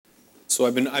So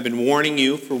I've been warning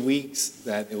you for weeks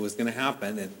that it was going to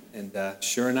happen, and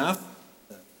sure enough,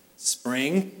 the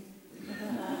spring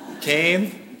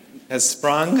came, has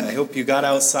sprung. I hope you got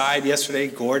outside yesterday,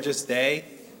 gorgeous day.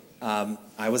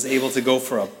 I was able to go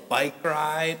for a bike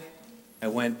ride. I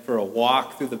went for a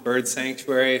walk through the bird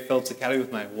sanctuary at Phillips Academy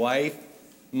with my wife.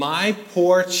 My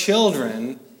poor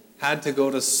children had to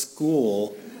go to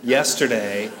school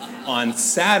yesterday on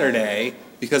Saturday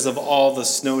because of all the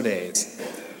snow days.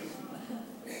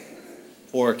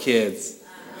 Poor kids.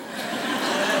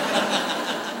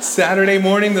 Saturday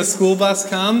morning, the school bus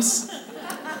comes.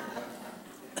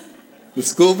 The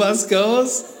school bus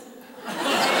goes.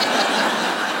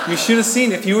 You should have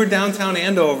seen, if you were downtown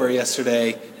Andover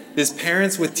yesterday, there's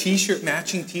parents with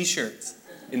matching t-shirts.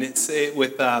 And it's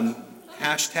with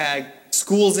hashtag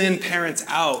schools in, parents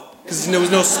out. Because there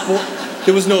was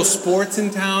no sports in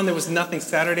town. There was nothing.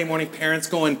 Saturday morning, parents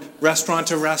going restaurant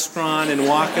to restaurant and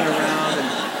walking around.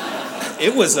 And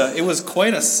it was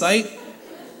quite a sight.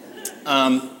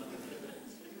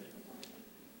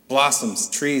 Blossoms,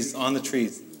 trees, on the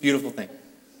trees. Beautiful thing.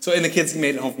 So, and the kids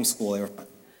made it home from school. They were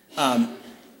fine.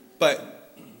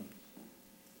 But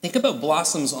think about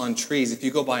blossoms on trees. If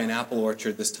you go by an apple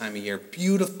orchard this time of year,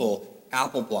 beautiful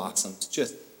apple blossoms.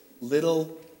 Just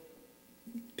little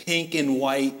pink and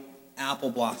white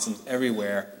apple blossoms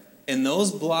everywhere. And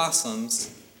those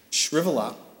blossoms shrivel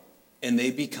up and they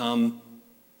become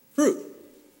fruit.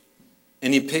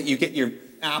 And you get your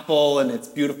apple and it's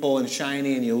beautiful and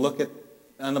shiny and you look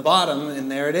on the bottom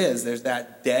and there it is. There's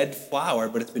that dead flower,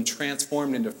 but it's been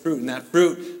transformed into fruit. And that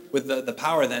fruit with the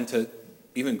power then to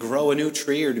even grow a new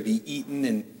tree or to be eaten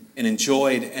and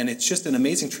enjoyed. And it's just an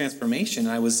amazing transformation.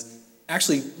 I was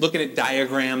actually looking at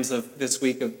diagrams of this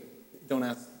week of,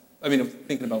 I'm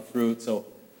thinking about fruit. So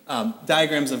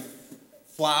diagrams of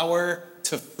flower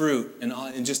to fruit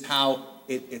and just how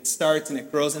it starts and it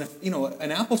grows. And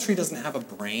an apple tree doesn't have a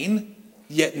brain,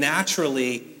 yet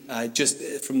naturally,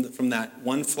 just from that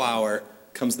one flower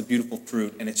comes the beautiful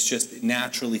fruit, and it's just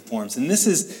naturally forms. And this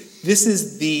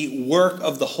is the work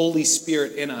of the Holy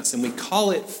Spirit in us, and we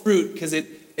call it fruit because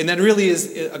and that really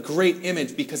is a great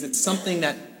image because it's something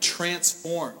that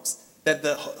transforms. That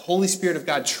the Holy Spirit of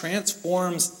God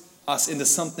transforms us into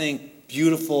something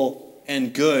beautiful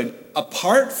and good.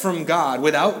 Apart from God,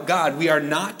 without God, we are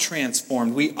not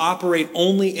transformed. We operate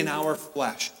only in our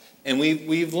flesh. And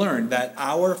we've learned that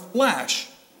our flesh,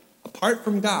 apart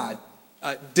from God,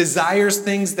 desires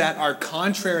things that are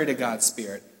contrary to God's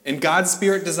Spirit. And God's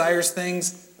Spirit desires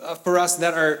things for us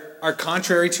that are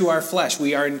contrary to our flesh.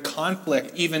 We are in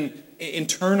conflict even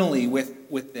internally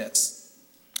with this.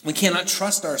 We cannot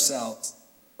trust ourselves.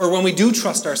 Or when we do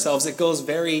trust ourselves, it goes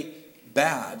very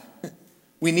bad.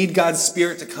 We need God's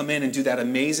Spirit to come in and do that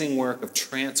amazing work of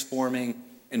transforming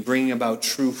and bringing about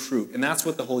true fruit. And that's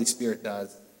what the Holy Spirit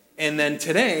does. And then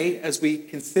today, as we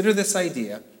consider this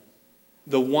idea,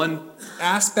 the one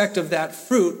aspect of that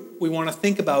fruit we want to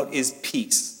think about is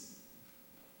peace.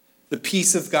 The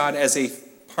peace of God as a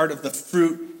part of the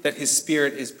fruit that His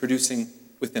Spirit is producing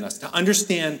within us. To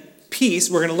understand peace,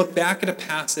 we're going to look back at a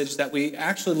passage that we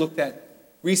actually looked at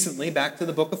recently, back to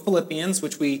the book of Philippians,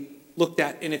 which we looked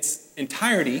at in its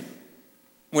entirety.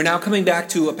 We're now coming back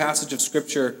to a passage of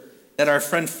Scripture that our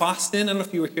friend Faustin, I don't know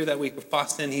if you were here that week with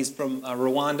Faustin, he's from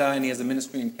Rwanda and he has a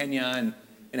ministry in Kenya and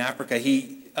in Africa.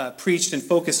 He preached and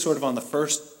focused sort of on the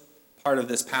first part of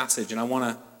this passage, and I want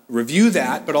to review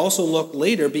that, but also look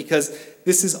later because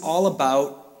this is all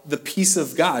about the peace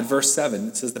of God. Verse 7,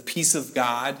 it says the peace of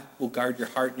God will guard your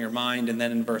heart and your mind, and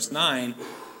then in verse 9,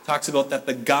 talks about that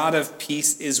the God of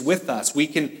peace is with us. We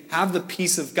can have the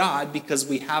peace of God because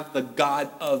we have the God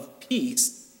of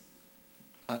peace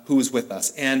who is with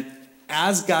us. And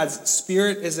as God's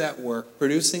Spirit is at work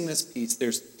producing this peace,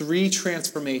 there's three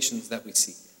transformations that we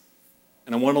see.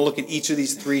 And I want to look at each of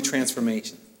these three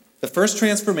transformations. The first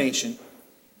transformation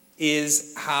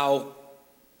is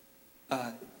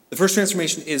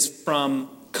from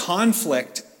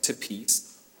conflict to peace.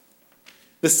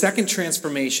 The second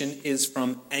transformation is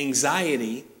from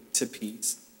anxiety to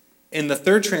peace. And the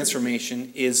third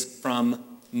transformation is from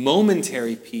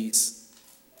momentary peace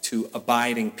to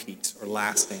abiding peace or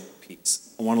lasting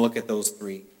peace. I want to look at those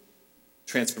three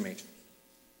transformations.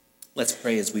 Let's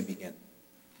pray as we begin.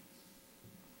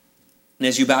 And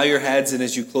as you bow your heads and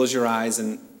as you close your eyes,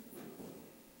 and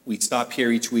we stop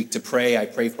here each week to pray, I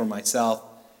pray for myself,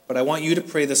 but I want you to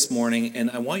pray this morning, and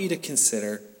I want you to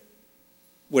consider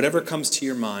whatever comes to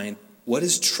your mind, what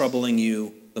is troubling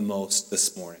you the most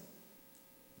this morning?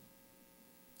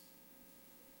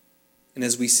 And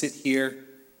as we sit here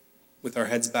with our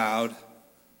heads bowed,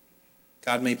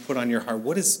 God may put on your heart,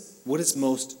 what is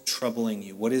most troubling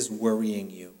you? What is worrying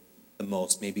you the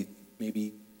most? Maybe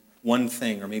one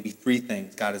thing or maybe three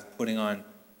things God is putting on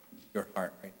your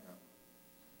heart right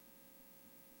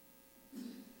now.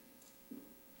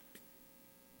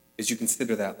 As you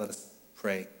consider that, let us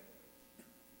pray.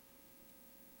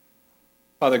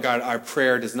 Father God, our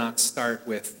prayer does not start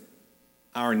with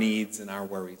our needs and our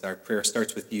worries. Our prayer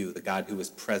starts with you, the God who is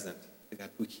present, the God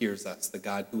who hears us, the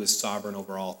God who is sovereign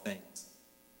over all things.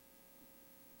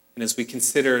 And as we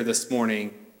consider this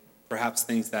morning, perhaps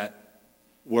things that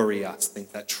worry us,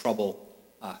 things that trouble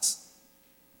us,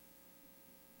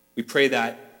 we pray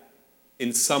that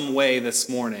in some way this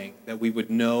morning that we would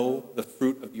know the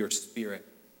fruit of your Spirit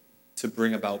to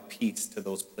bring about peace to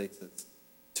those places,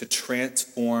 to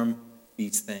transform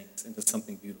these things into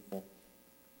something beautiful.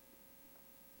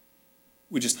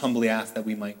 We just humbly ask that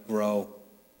we might grow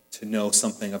to know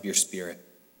something of your Spirit,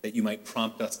 that you might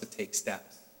prompt us to take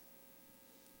steps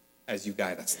as you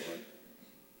guide us, Lord.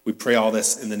 We pray all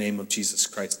this in the name of Jesus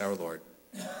Christ our Lord.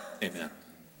 Amen.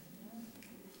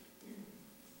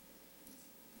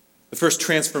 The first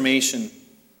transformation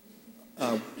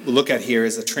we'll look at here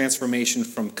is a transformation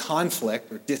from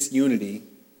conflict or disunity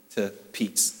to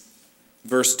peace.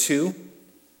 Verse 2,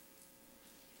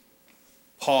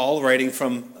 Paul, writing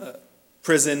from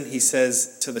prison, he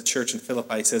says to the church in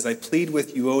Philippi, he says, I plead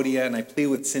with Euodia and I plead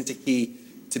with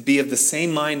Syntyche to be of the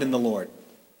same mind in the Lord.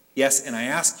 Yes, and I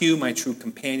ask you, my true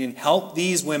companion, help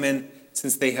these women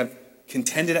since they have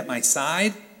contended at my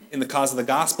side in the cause of the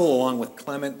gospel, along with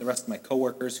Clement, the rest of my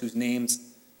co-workers whose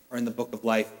names are in the book of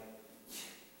life.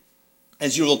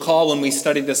 As you will recall, when we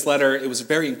studied this letter, it was a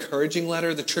very encouraging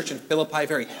letter. The church in Philippi,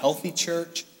 very healthy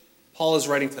church. Paul is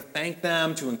writing to thank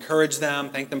them, to encourage them,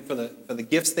 thank them for the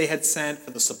gifts they had sent,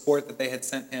 for the support that they had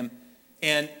sent him.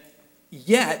 And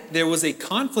yet, there was a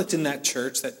conflict in that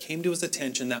church that came to his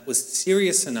attention that was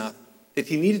serious enough that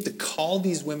he needed to call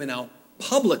these women out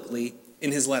publicly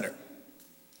in his letter.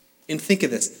 And think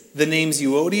of this. The names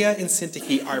Euodia and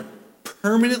Syntyche are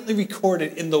permanently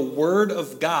recorded in the Word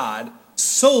of God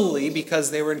solely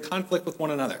because they were in conflict with one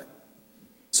another.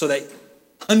 So that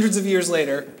hundreds of years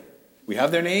later, we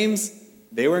have their names,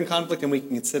 they were in conflict, and we can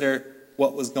consider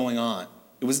what was going on.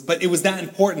 But it was that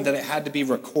important that it had to be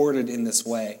recorded in this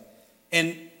way.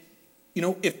 And, you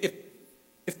know,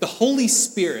 if the Holy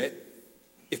Spirit,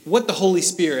 if what the Holy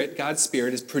Spirit, God's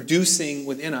Spirit, is producing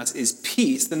within us is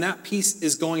peace, then that peace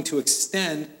is going to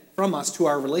extend from us to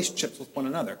our relationships with one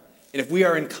another. And if we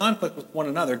are in conflict with one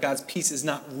another, God's peace is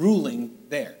not ruling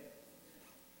there.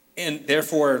 And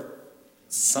therefore,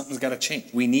 something's got to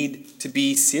change. We need to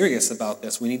be serious about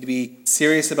this. We need to be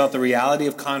serious about the reality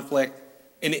of conflict.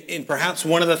 And perhaps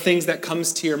one of the things that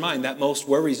comes to your mind that most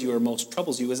worries you or most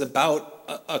troubles you is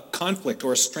about a conflict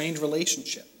or a strained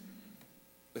relationship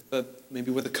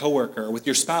maybe with a coworker or with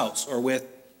your spouse or with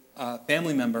a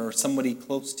family member or somebody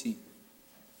close to you.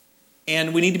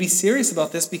 And we need to be serious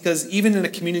about this because even in a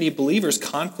community of believers,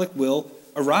 conflict will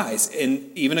arise.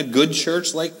 And even a good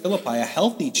church like Philippi, a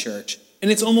healthy church, and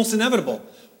it's almost inevitable.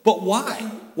 But why?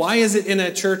 Why is it in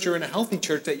a church or in a healthy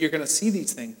church that you're going to see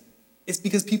these things? It's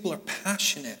because people are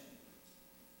passionate.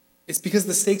 It's because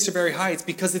the stakes are very high. It's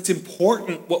because it's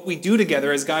important what we do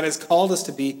together as God has called us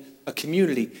to be a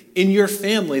community. In your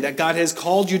family, that God has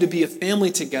called you to be a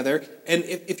family together. And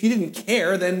if you didn't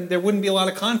care, then there wouldn't be a lot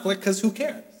of conflict because who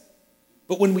cares?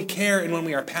 But when we care and when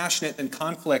we are passionate, then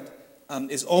conflict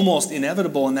is almost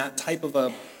inevitable in that type of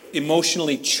a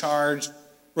emotionally charged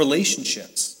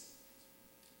relationships.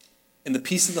 And the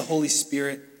peace of the Holy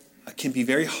Spirit can be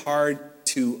very hard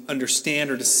to understand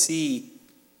or to see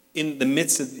in the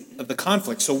midst of the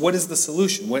conflict. So what is the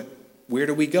solution? Where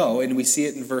do we go? And we see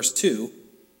it in verse 2.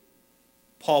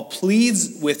 Paul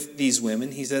pleads with these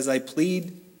women. He says, I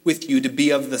plead with you to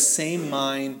be of the same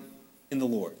mind in the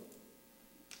Lord.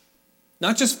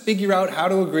 Not just figure out how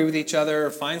to agree with each other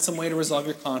or find some way to resolve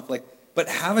your conflict, but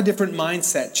have a different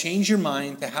mindset. Change your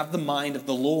mind to have the mind of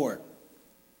the Lord.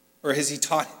 Or as he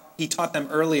taught them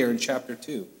earlier in chapter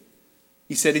 2.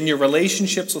 He said, in your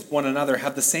relationships with one another,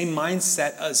 have the same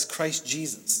mindset as Christ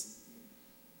Jesus.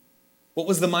 What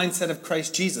was the mindset of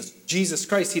Christ Jesus? Jesus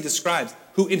Christ, he describes,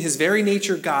 who in his very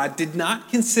nature God did not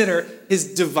consider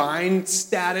his divine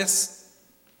status,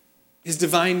 his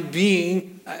divine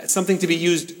being, something to be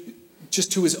used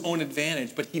just to his own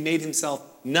advantage, but he made himself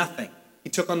nothing. He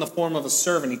took on the form of a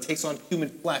servant. He takes on human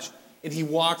flesh. And he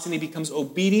walks and he becomes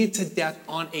obedient to death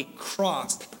on a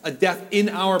cross, a death in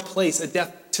our place, a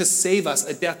death to save us,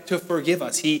 a death to forgive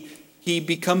us. He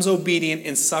becomes obedient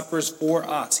and suffers for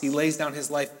us. He lays down his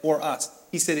life for us.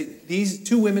 He said, these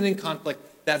two women in conflict,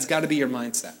 that's got to be your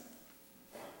mindset.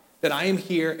 that I am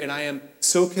here and I am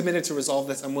so committed to resolve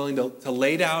this, I'm willing to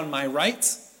lay down my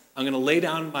rights. I'm going to lay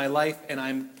down my life, and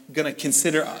I'm going to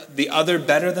consider the other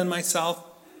better than myself.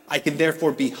 I can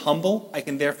therefore be humble. I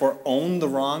can therefore own the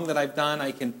wrong that I've done.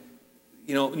 I can,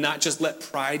 not just let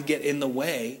pride get in the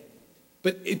way,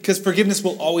 but because forgiveness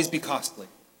will always be costly.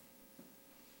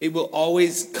 It will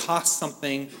always cost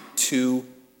something to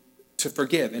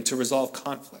forgive and to resolve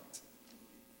conflict.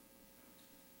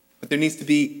 But there needs to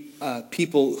be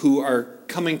people who are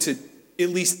coming to at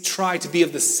least try to be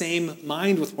of the same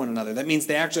mind with one another. That means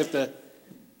they actually have to,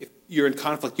 if you're in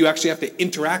conflict, you actually have to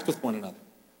interact with one another.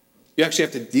 You actually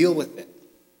have to deal with it.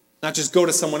 Not just go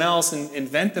to someone else and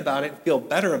vent about it and feel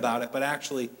better about it, but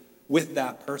actually with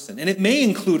that person. And it may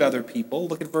include other people.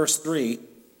 Look at verse 3,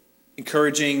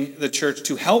 encouraging the church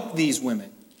to help these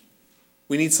women.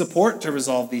 We need support to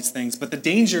resolve these things, but the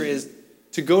danger is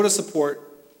to go to support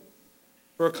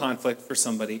for a conflict for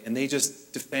somebody, and they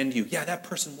just defend you. Yeah, that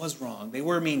person was wrong. They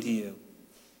were mean to you.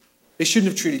 They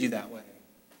shouldn't have treated you that way.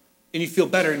 And you feel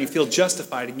better, and you feel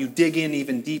justified, and you dig in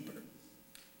even deeper.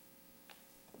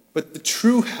 But the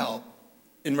true help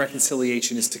in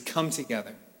reconciliation is to come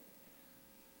together,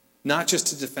 not just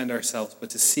to defend ourselves, but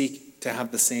to seek to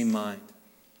have the same mind.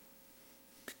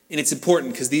 And it's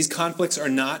important because these conflicts are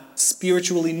not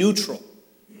spiritually neutral,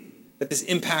 that this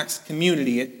impacts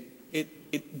community.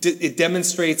 It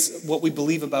demonstrates what we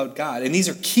believe about God. And these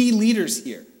are key leaders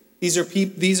here. These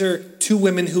are two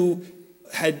women who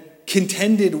had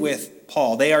contended with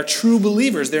Paul. They are true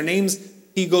believers. Their names,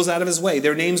 he goes out of his way.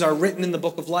 Their names are written in the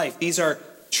book of life. These are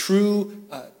true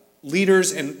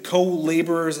leaders and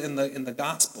co-laborers in the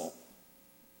gospel.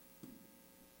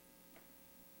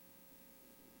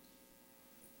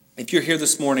 If you're here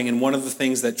this morning and one of the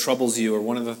things that troubles you or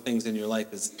one of the things in your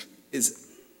life is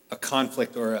a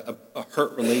conflict or a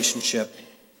hurt relationship,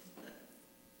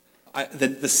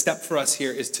 the step for us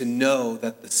here is to know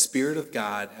that the Spirit of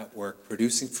God at work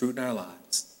producing fruit in our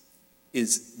lives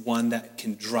is one that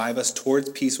can drive us towards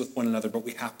peace with one another, but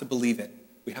we have to believe it.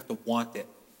 We have to want it.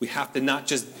 We have to not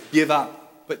just give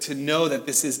up, but to know that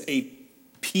this is a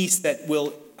peace that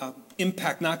will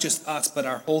impact not just us, but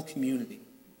our whole community,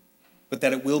 but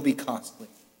that it will be costly.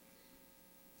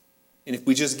 And if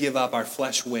we just give up, our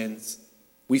flesh wins.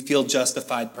 We feel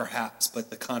justified perhaps, but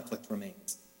the conflict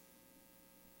remains.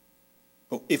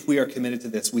 But if we are committed to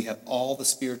this, we have all the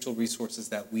spiritual resources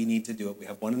that we need to do it. We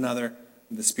have one another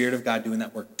and the Spirit of God doing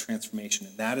that work of transformation.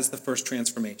 And that is the first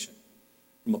transformation,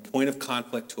 from a point of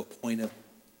conflict to a point of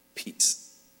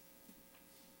peace.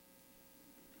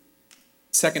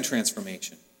 Second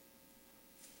transformation,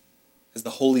 as the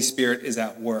Holy Spirit is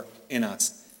at work in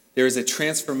us, there is a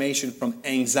transformation from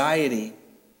anxiety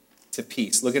to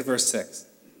peace. Look at verse 6.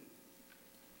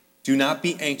 Do not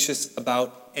be anxious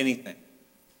about anything,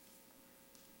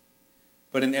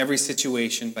 but in every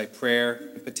situation, by prayer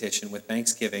and petition, with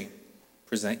thanksgiving,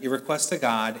 present your request to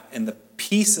God, and the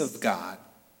peace of God,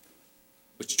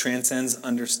 which transcends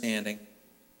understanding,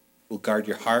 will guard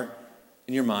your heart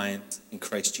and your mind in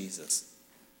Christ Jesus.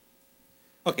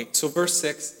 Okay, so verse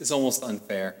 6 is almost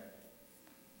unfair.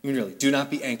 I mean, really, do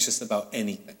not be anxious about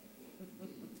anything.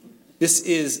 This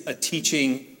is a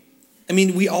teaching. I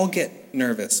mean, we all get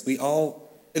nervous.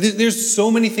 There's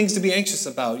so many things to be anxious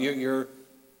about.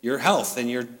 Your health and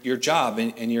your job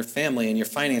and your family and your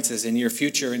finances and your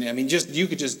future. And I mean, you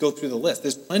could just go through the list.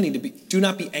 There's plenty to be. Do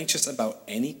not be anxious about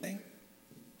anything.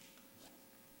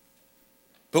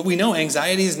 But we know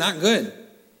anxiety is not good.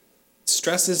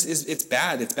 Stress it's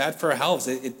bad. It's bad for our health.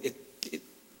 It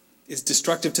is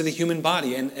destructive to the human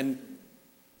body. And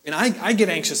I get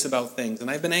anxious about things.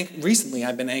 And recently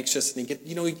I've been anxious. And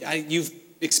you've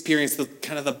experienced the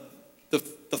kind of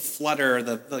the flutter,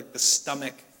 the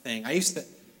stomach thing. I used to.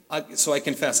 So I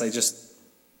confess, I just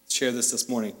shared this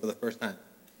morning for the first time.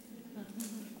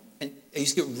 And I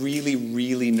used to get really,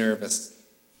 really nervous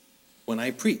when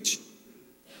I preach.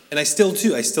 And I still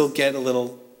do. I still get a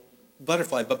little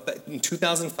butterfly. But in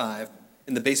 2005,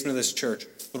 in the basement of this church,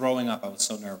 throwing up, I was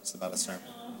so nervous about a sermon.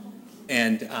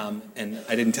 And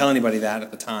I didn't tell anybody that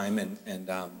at the time.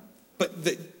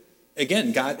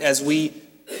 Again, God, as we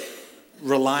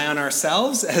rely on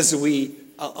ourselves, as we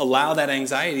allow that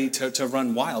anxiety to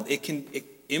run wild, it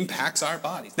impacts our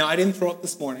bodies. Now, I didn't throw up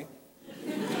this morning.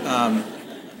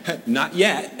 Not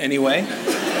yet, anyway.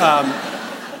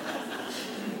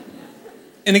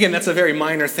 And again, that's a very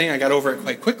minor thing. I got over it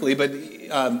quite quickly.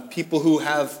 But people who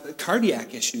have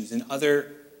cardiac issues and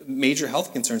other major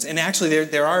health concerns, and actually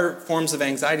there are forms of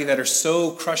anxiety that are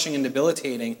so crushing and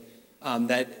debilitating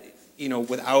that,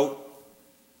 without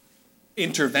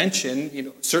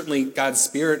intervention, certainly God's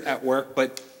Spirit at work,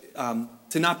 but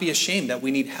to not be ashamed that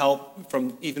we need help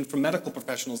even from medical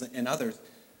professionals and others.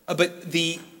 But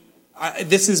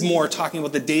this is more talking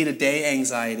about the day-to-day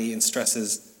anxiety and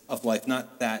stresses of life,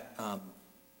 not that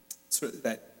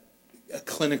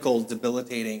clinical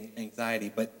debilitating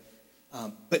anxiety. But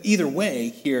either way,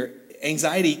 here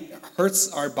anxiety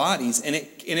hurts our bodies, and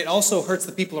it also hurts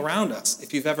the people around us.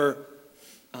 If you've ever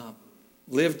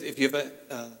lived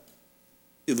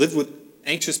with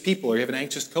anxious people, or you have an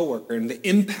anxious coworker, and the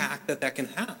impact that can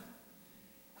have.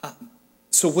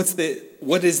 So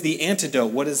what is the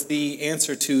antidote? What is the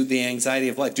answer to the anxiety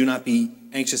of life? Do not be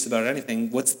anxious about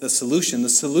anything. What's the solution? The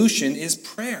solution is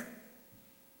prayer.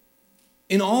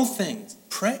 In all things,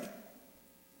 pray.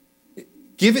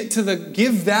 Give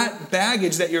that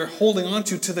baggage that you're holding on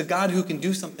to the God who can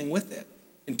do something with it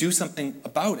and do something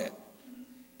about it.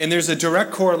 And there's a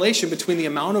direct correlation between the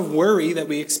amount of worry that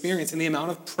we experience and the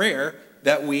amount of prayer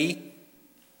that we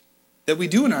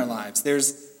do in our lives.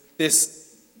 There's this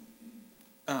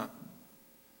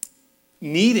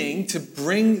needing to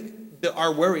bring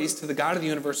our worries to the God of the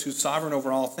universe who's sovereign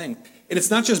over all things. And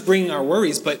it's not just bringing our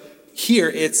worries, but here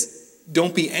it's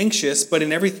don't be anxious, but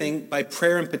in everything by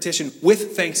prayer and petition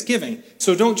with thanksgiving.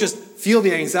 So don't just feel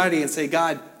the anxiety and say,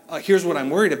 God, here's what I'm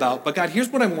worried about. But God, here's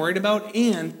what I'm worried about,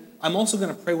 and I'm also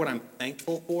going to pray what I'm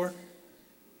thankful for.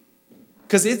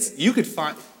 Because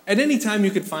at any time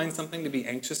you could find something to be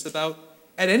anxious about.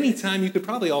 At any time you could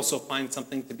probably also find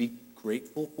something to be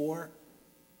grateful for.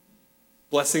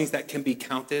 Blessings that can be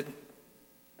counted.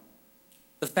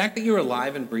 The fact that you're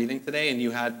alive and breathing today and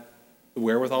you had the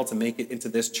wherewithal to make it into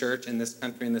this church, in this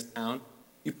country, in this town,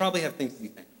 you probably have things to be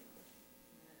thankful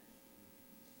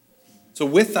for. So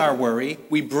with our worry,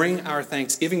 we bring our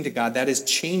thanksgiving to God. That is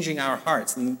changing our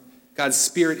hearts. And God's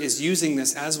Spirit is using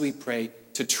this as we pray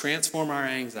to transform our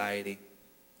anxiety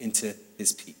into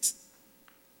his peace.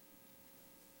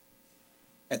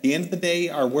 At the end of the day,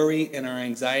 our worry and our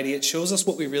anxiety, it shows us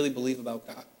what we really believe about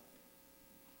God.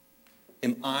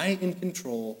 Am I in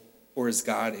control, or is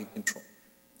God in control?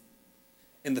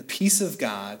 And the peace of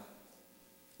God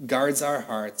guards our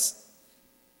hearts,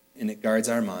 and it guards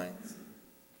our minds.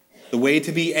 The way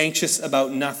to be anxious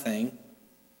about nothing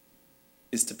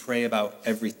is to pray about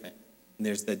everything. And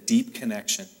there's the deep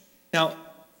connection. Now,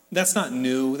 that's not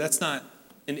new.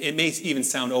 And it may even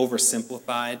sound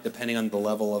oversimplified depending on the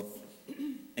level of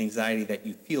anxiety that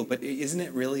you feel. But isn't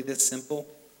it really this simple?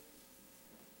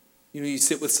 You I'll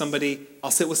sit with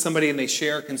somebody and they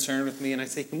share a concern with me, and I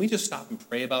say, can we just stop and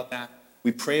pray about that?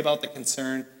 We pray about the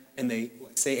concern, and they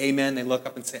say amen. They look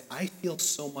up and say, I feel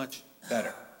so much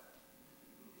better.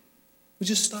 We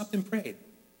just stopped and prayed.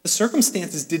 The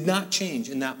circumstances did not change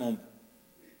in that moment.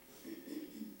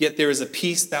 Yet there is a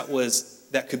peace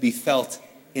that could be felt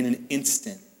in an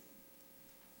instant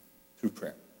through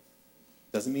prayer.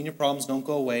 Doesn't mean your problems don't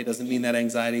go away. Doesn't mean that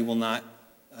anxiety will not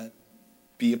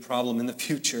be a problem in the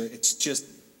future. It's just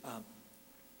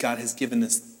God has given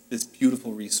this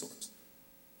beautiful resource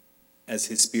as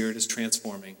his Spirit is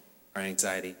transforming our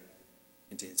anxiety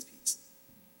into his peace.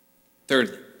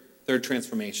 Third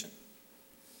transformation.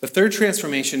 The third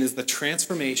transformation is the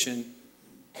transformation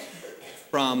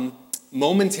from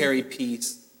momentary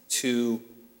peace to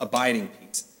abiding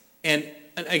peace. And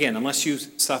again, unless you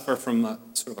suffer from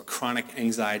sort of a chronic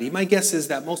anxiety, my guess is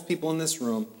that most people in this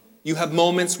room, you have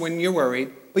moments when you're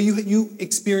worried, but you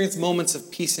experience moments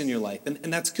of peace in your life,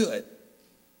 and that's good.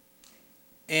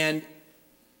 And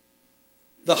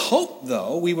the hope,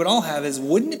 though, we would all have is,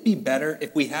 wouldn't it be better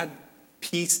if we had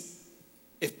peace,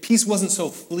 if peace wasn't so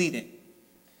fleeting,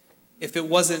 if it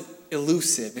wasn't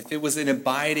elusive, if it was an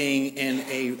abiding and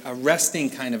a resting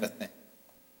kind of a thing?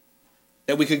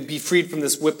 That we could be freed from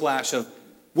this whiplash of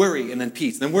worry and then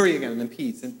peace, then worry again and then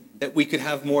peace, and that we could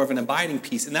have more of an abiding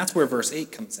peace. And that's where verse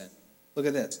 8 comes in. Look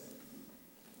at this.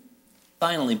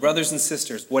 Finally, brothers and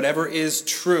sisters, whatever is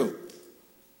true,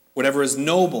 whatever is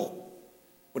noble,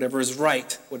 whatever is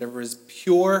right, whatever is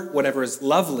pure, whatever is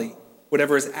lovely,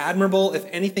 whatever is admirable, if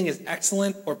anything is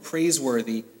excellent or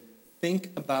praiseworthy, think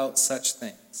about such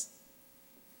things.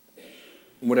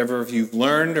 Whatever you've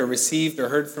learned or received or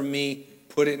heard from me,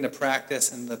 put it into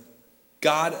practice, and the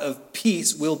God of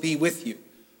peace will be with you.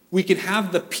 We can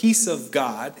have the peace of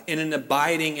God in an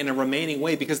abiding and a remaining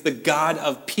way because the God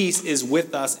of peace is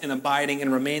with us and abiding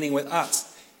and remaining with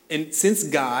us. And since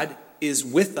God is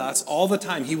with us all the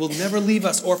time, he will never leave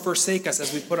us or forsake us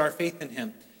as we put our faith in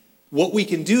him. What we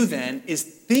can do then is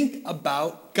think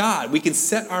about God. We can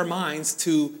set our minds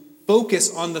to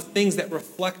focus on the things that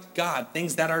reflect God,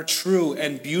 things that are true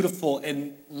and beautiful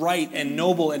and right and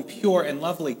noble and pure and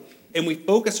lovely. And we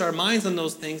focus our minds on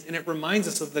those things, and it reminds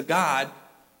us of the God.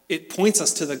 It points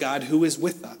us to the God who is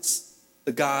with us, the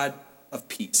the God of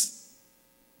peace.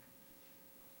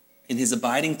 And his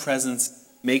abiding presence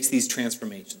makes these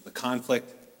transformations. The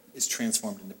conflict is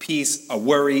transformed into peace. A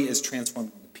worry is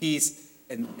transformed into peace.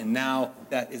 And now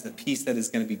that is a peace that is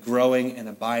going to be growing and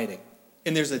abiding.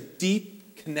 And there's a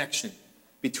deep connection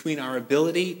between our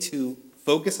ability to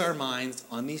focus our minds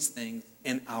on these things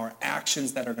and our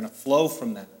actions that are going to flow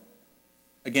from them.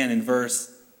 Again, in verse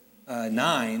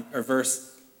 9, verse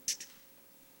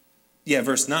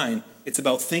 9, it's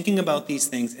about thinking about these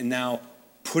things and now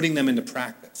putting them into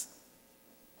practice.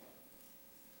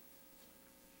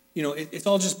 You know, it's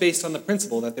all just based on the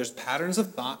principle that there's patterns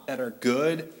of thought that are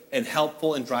good and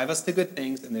helpful and drive us to good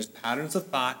things, and there's patterns of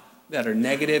thought that are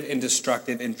negative and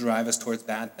destructive and drive us towards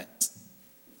bad things.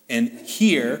 And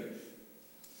here,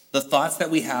 the thoughts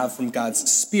that we have from God's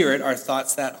Spirit are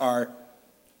thoughts that are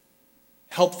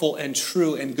helpful and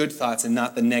true and good thoughts, and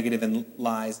not the negative and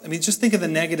lies. I mean, just think of the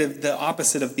negative, the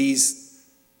opposite of these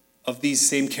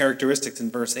same characteristics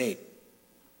in verse 8.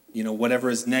 You know, whatever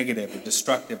is negative or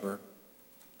destructive or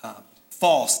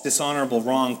false, dishonorable,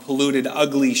 wrong, polluted,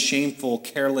 ugly, shameful,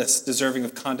 careless, deserving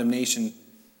of condemnation.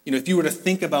 You know, if you were to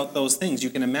think about those things,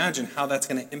 you can imagine how that's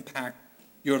going to impact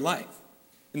your life.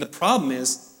 And the problem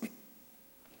is,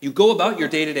 you go about your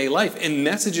day-to-day life, and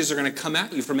messages are going to come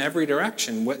at you from every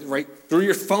direction, right through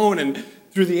your phone and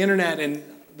through the internet and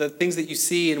the things that you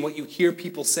see and what you hear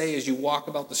people say as you walk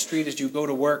about the street, as you go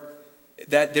to work,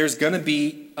 that there's going to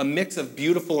be a mix of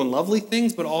beautiful and lovely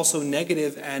things, but also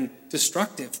negative and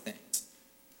destructive things.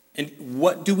 And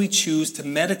what do we choose to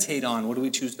meditate on? What do we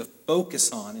choose to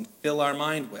focus on and fill our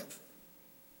mind with?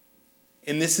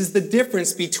 And this is the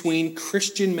difference between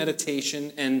Christian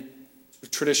meditation and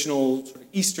traditional sort of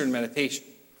Eastern meditation.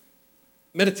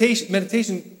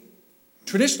 Meditation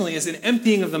traditionally is an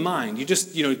emptying of the mind. You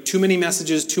just, too many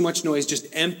messages, too much noise, just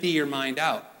empty your mind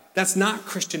out. That's not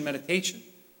Christian meditation.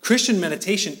 Christian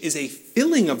meditation is a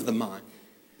filling of the mind.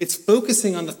 It's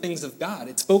focusing on the things of God.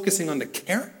 It's focusing on the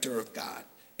character of God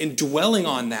and dwelling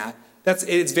on that.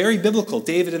 It's very biblical.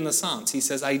 David in the Psalms, he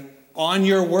says, on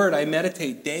your word I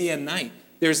meditate day and night.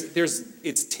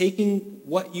 It's taking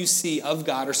what you see of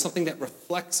God or something that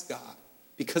reflects God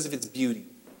because of its beauty,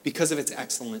 because of its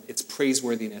excellence, its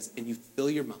praiseworthiness, and you fill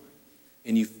your mind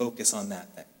and you focus on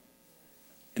that thing.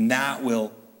 And that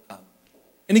will,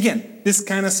 and again, this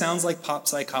kind of sounds like pop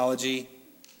psychology,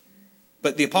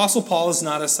 but the Apostle Paul is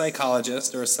not a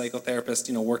psychologist or a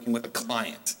psychotherapist, working with a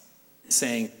client,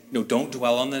 saying, don't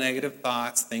dwell on the negative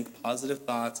thoughts, think positive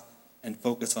thoughts, and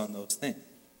focus on those things.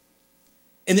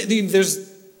 And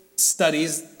there's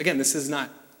studies, again, this is not,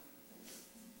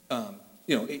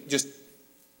 just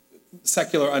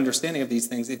secular understanding of these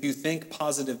things. If you think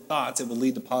positive thoughts, it will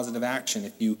lead to positive action.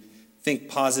 If you think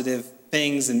positive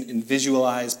things and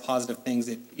visualize positive things,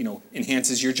 it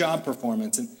enhances your job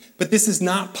performance. But this is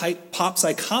not pop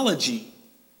psychology.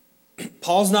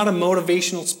 Paul's not a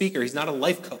motivational speaker. He's not a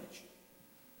life coach.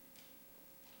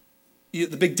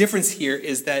 The big difference here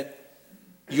is that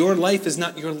your life is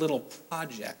not your little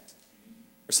project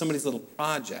or somebody's little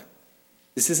project.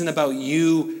 This isn't about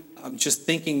you just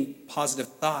thinking positive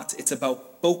thoughts. It's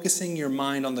about focusing your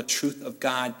mind on the truth of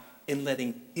God and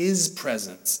letting His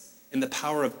presence and the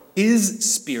power of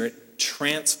His Spirit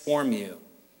transform you.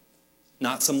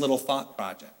 Not some little thought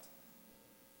project,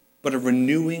 but a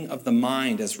renewing of the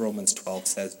mind, as Romans 12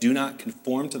 says. Do not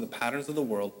conform to the patterns of the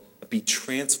world, but be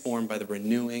transformed by the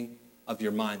renewing of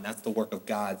your mind. That's the work of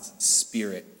God's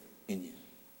Spirit in you.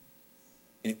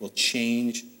 And it will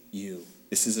change you.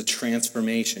 This is a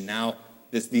transformation. Now,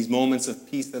 these moments of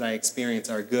peace that I experience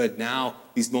are good. Now,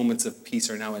 these moments of peace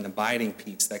are now an abiding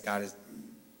peace that God is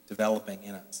developing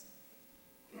in us.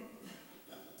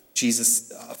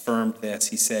 Jesus affirmed this.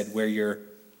 He said, where your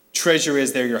treasure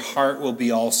is, there your heart will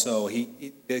be also.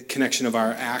 The connection of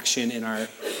our action and our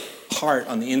heart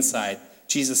on the inside.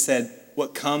 Jesus said,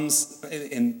 what comes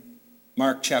in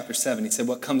Mark chapter 7, he said,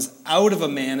 what comes out of a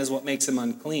man is what makes him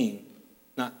unclean.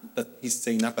 He's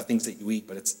saying not the things that you eat,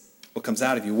 but it's what comes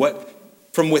out of you. What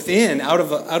from within, out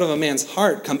of a man's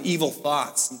heart, come evil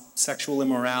thoughts, sexual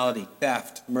immorality,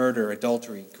 theft, murder,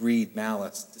 adultery, greed,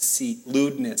 malice, deceit,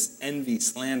 lewdness, envy,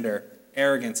 slander,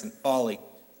 arrogance, and folly.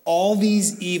 All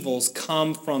these evils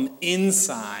come from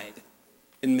inside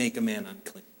and make a man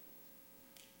unclean.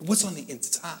 What's on the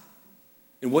inside?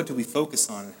 And what do we focus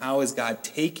on? And how is God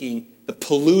taking the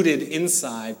polluted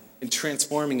inside and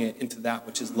transforming it into that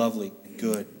which is lovely and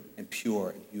good and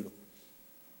pure and beautiful?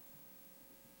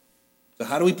 So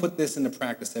how do we put this into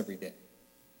practice every day?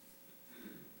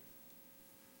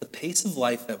 The pace of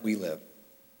life that we live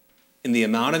and the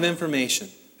amount of information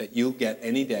that you'll get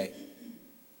any day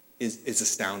is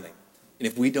astounding. And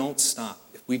if we don't stop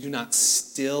if we do not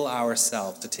still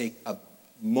ourselves to take a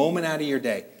moment out of your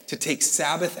day, to take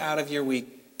Sabbath out of your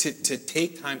week, to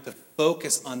take time to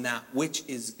focus on that which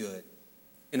is good,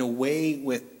 and away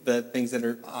with the things that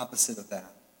are opposite of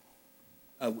that.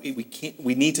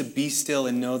 We need to be still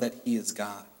and know that he is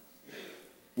God.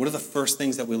 What are the first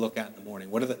things that we look at in the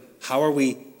morning? How are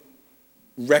we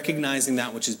recognizing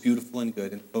that which is beautiful and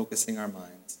good and focusing our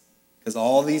minds? Because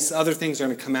all these other things are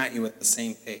going to come at you at the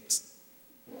same pace.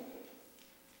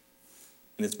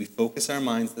 And as we focus our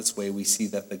minds this way, we see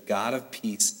that the God of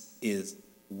peace is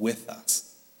with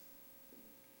us.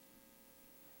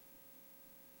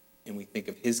 And we think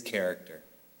of his character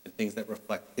and things that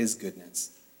reflect his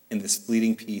goodness. And this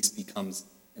fleeting peace becomes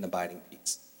an abiding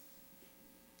peace.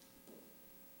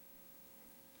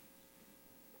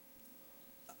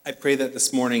 I pray that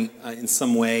this morning, in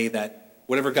some way, that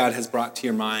whatever God has brought to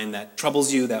your mind that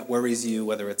troubles you, that worries you,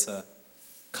 whether it's a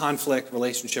conflict,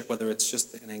 relationship, whether it's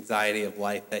just an anxiety of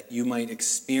life, that you might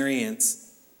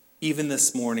experience, even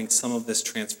this morning, some of this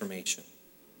transformation.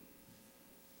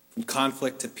 From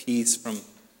conflict to peace, from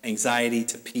anxiety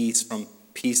to peace, from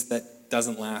peace that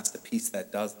doesn't last to peace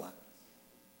that does last.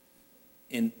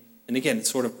 And again,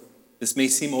 it's sort of, this may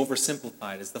seem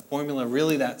oversimplified. Is the formula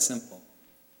really that simple?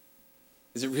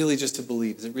 Is it really just to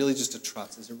believe? Is it really just to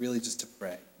trust? Is it really just to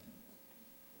pray?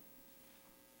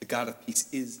 The God of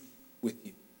peace is with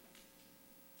you.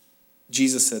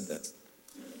 Jesus said this,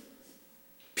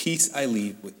 "Peace I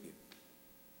leave with you.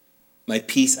 My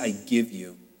peace I give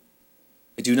you.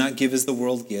 I do not give as the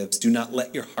world gives. Do not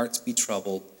let your hearts be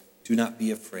troubled. Do not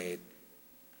be afraid."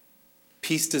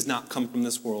 Peace does not come from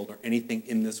this world or anything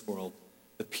in this world.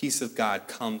 The peace of God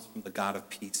comes from the God of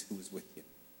peace who is with you.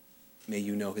 May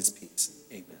you know his peace.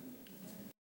 Amen.